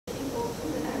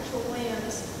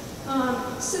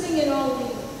Sitting in all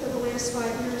for the last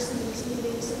 5 years in these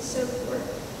meetings and so forth,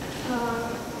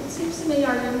 it seems to me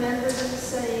I remember them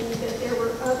saying that there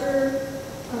were other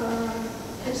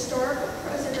historical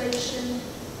preservation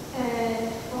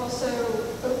and also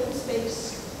open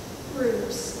space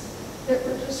groups that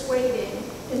were just waiting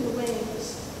in the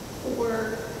wings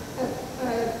for a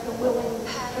willing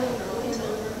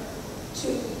landowner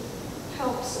to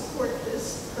help support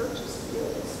this purchase of the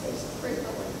open space of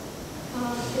Crebilly.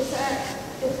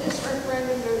 If this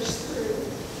referendum goes through,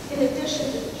 in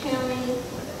addition to the county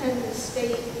and the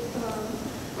state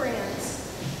grants,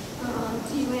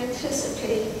 do you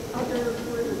anticipate other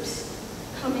groups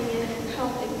coming in and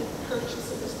helping with the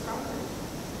purchase of this property?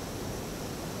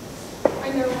 I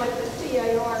know like the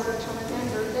DAR, which I'm a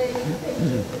member, they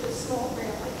did a small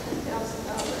grant, like $10,000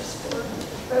 for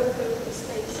both open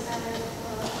space and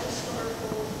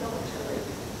historical military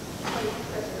site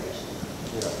preservation.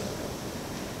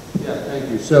 Yeah, thank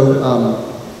you. So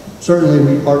certainly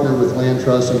we partner with land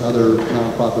trusts and other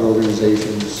nonprofit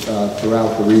organizations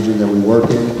throughout the region that we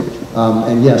work in.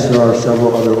 And yes, there are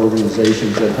several other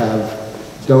organizations that have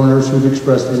donors who've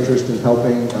expressed interest in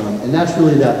helping. And that's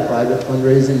really that private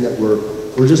fundraising that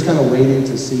we're just kind of waiting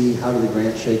to see how do the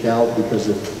grants shake out, because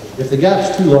if the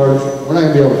gap's too large, we're not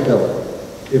going to be able to fill it.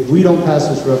 If we don't pass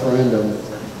this referendum,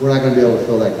 we're not going to be able to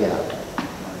fill that gap.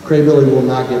 Crebilly will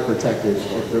not get protected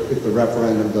if the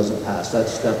referendum doesn't pass.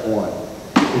 That's step one.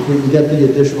 If we can get the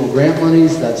additional grant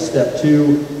monies, that's step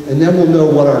two, and then we'll know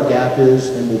what our gap is,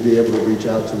 and we'll be able to reach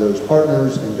out to those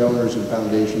partners and donors and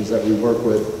foundations that we work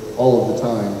with all of the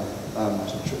time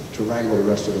to wrangle the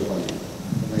rest of the funding.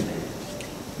 Thank you.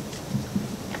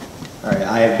 All right,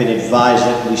 I have been advised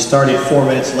that we started 4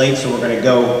 minutes late, so we're going to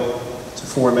go to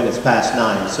 4 minutes past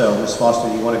 9. So, Ms. Foster,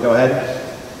 you want to go ahead?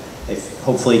 If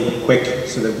hopefully quick,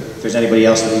 so that if there's anybody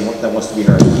else that wants to be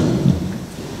heard.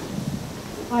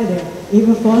 Hi there,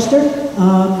 Eva Foster.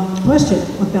 Question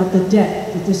about the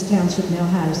debt that this township now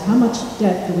has. How much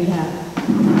debt do we have?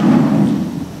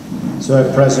 So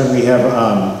at present we have,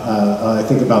 I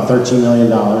think about $13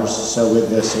 million. So with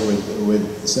this, with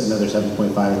another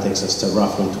 7.5, it takes us to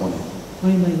roughly 20.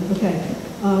 20 million, okay.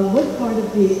 What part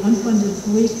of the unfunded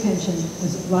police pension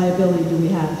as liability do we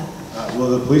have? Well,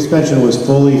 the police pension was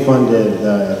fully funded,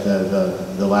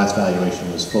 the last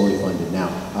valuation was fully funded. Now,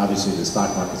 obviously the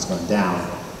stock market's gone down,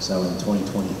 so in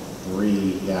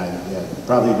 2023, yeah,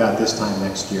 probably about this time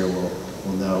next year, we'll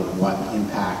know what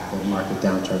impact the market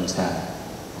downturn has had.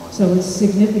 So it's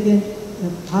significant,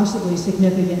 possibly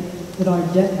significant, that our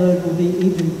debt load will be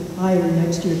even higher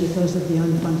next year because of the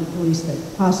unfunded police debt,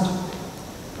 possibly.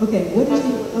 Okay, what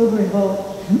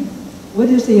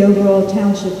is the overall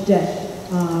township debt?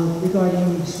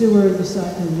 Regarding sewer and the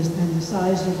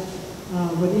size of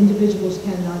what individuals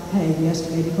cannot pay, the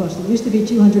estimated cost. It used to be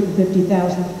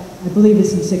 $250,000. I believe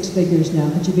it's in 6 figures now.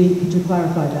 Could you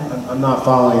clarify that? I'm not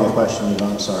following the question, Eva.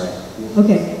 I'm sorry.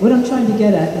 Okay, what I'm trying to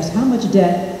get at is how much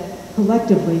debt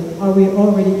collectively are we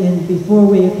already in before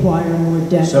we acquire more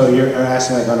debt? So you're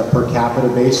asking like on a per capita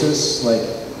basis, like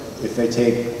if they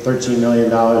take $13 million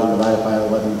and divide it by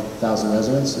 11,000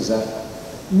 residents, is that?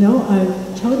 No,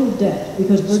 total debt,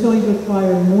 because we're going to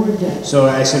acquire more debt. So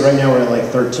I said right now we're at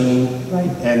like 13, right?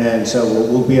 And then so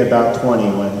we'll be about 20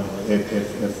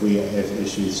 if we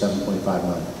issue 7.5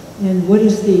 million. And what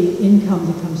is the income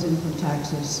that comes in from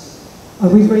taxes? Are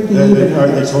we breaking even?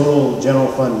 The total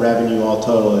general fund revenue, all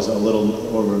total, is a little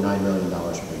over $9 million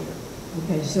per year.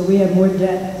 Okay, so we have more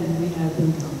debt than we have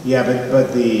income. Yeah,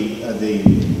 but the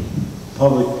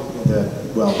public,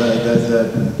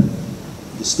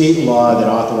 the state law that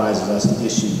authorizes us to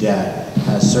issue debt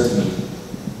has certain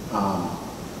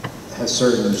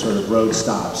sort of road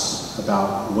stops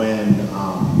about when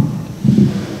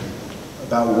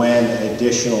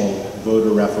additional voter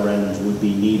referendums would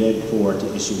be needed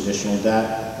to issue additional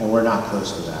debt, and we're not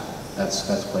close to that. That's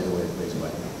quite a ways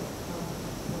away.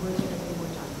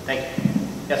 Thank you.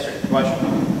 Yes, sir.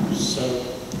 Question. So,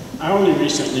 I only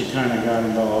recently kind of got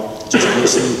involved just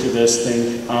listening to this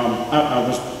thing. I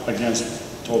was against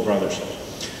Toll Brothers,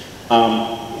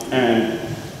 and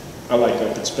I like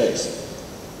open space.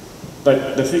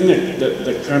 But the thing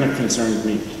that kind of concerned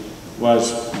me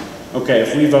was, okay,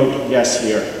 if we vote yes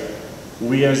here,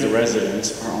 we as the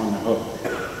residents are on the hook,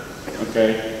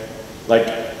 okay? Like,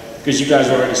 because you guys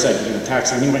already said you're going to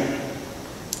tax anyway.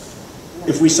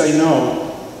 If we say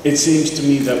no, it seems to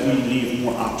me that we leave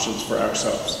more options for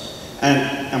ourselves. And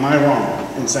am I wrong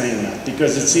in saying that?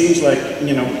 Because it seems like,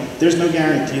 you know, there's no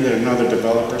guarantee that another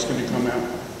developer is going to come out.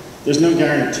 There's no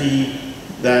guarantee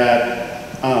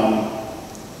that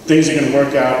things are going to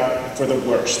work out for the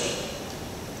worst.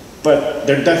 But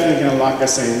they're definitely going to lock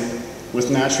us in with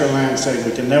natural land saying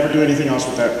we can never do anything else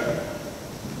with that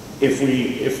if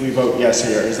we vote yes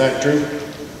here. Is that true?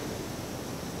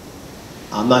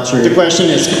 I'm not sure. The question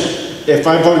is, if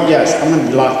I vote yes, I'm going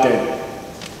to be locked in.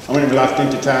 I'm going to be locked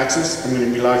into taxes. I'm going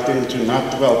to be locked into not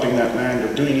developing that land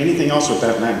or doing anything else with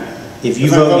that land. If you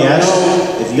vote yes,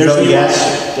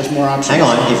 there's more options. hang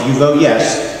on, if you vote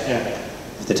yes, Yeah.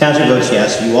 if the township votes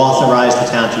yes, you authorize the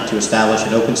township to establish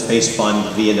an open space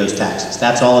fund via those taxes.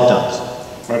 That's all it does.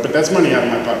 Right, but that's money out of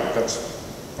my pocket. That's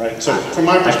right. So from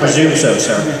my I perspective, presume so,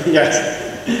 sir. yes.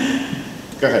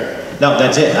 Go ahead. No,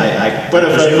 that's it. But if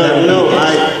I presume that would vote no, be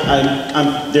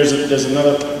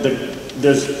the case.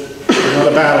 there's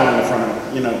another battle in the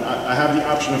front. You know, I have the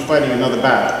option of fighting another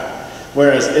battle.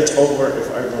 Whereas it's over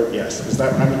if I vote yes. Is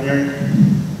that what I'm hearing?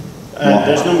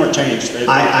 There's no more change.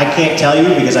 I can't tell you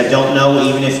because I don't know,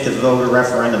 even if the voter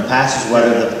referendum passes,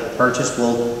 whether the purchase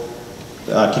will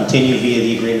continue via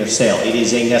the agreement of sale. It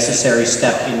is a necessary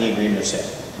step in the agreement of sale.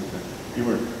 You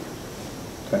were.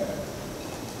 Okay.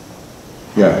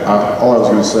 Yeah, all I was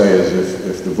going to say is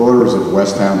if the voters of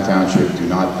Westtown Township do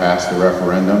not pass the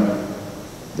referendum,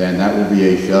 then that will be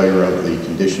a failure of the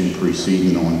condition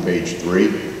preceding on page 3,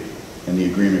 and the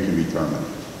agreement can be terminated.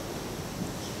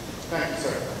 Thank you,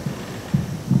 sir.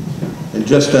 And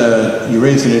just, you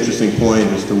raised an interesting point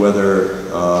as to whether,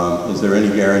 is there any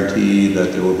guarantee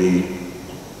that there will be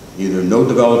either no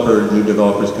new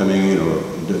developers coming in, or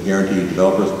guaranteed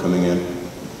developers coming in?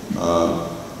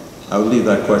 I would leave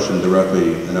that question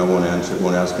directly, and I won't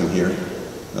ask him here.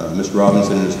 Mr.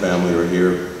 Robinson and his family are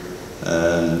here,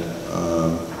 and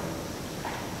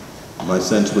my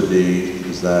sense would be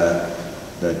is that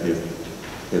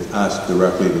if asked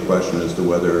directly the question as to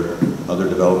whether other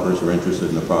developers are interested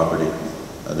in the property,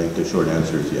 I think the short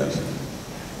answer is yes.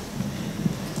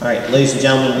 All right, ladies and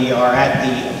gentlemen, we are at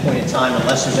the appointed time.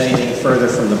 Unless there's anything further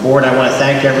from the board, I want to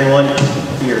thank everyone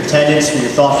for your attendance, for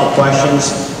your thoughtful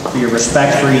questions, for your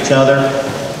respect for each other.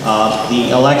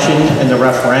 The election and the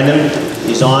referendum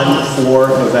is on for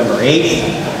November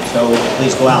 8th, so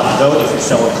please go out and vote if you're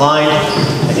so inclined.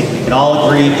 I think we can all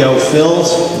agree, go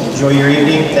Phils. Enjoy your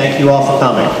evening. Thank you all for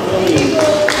coming.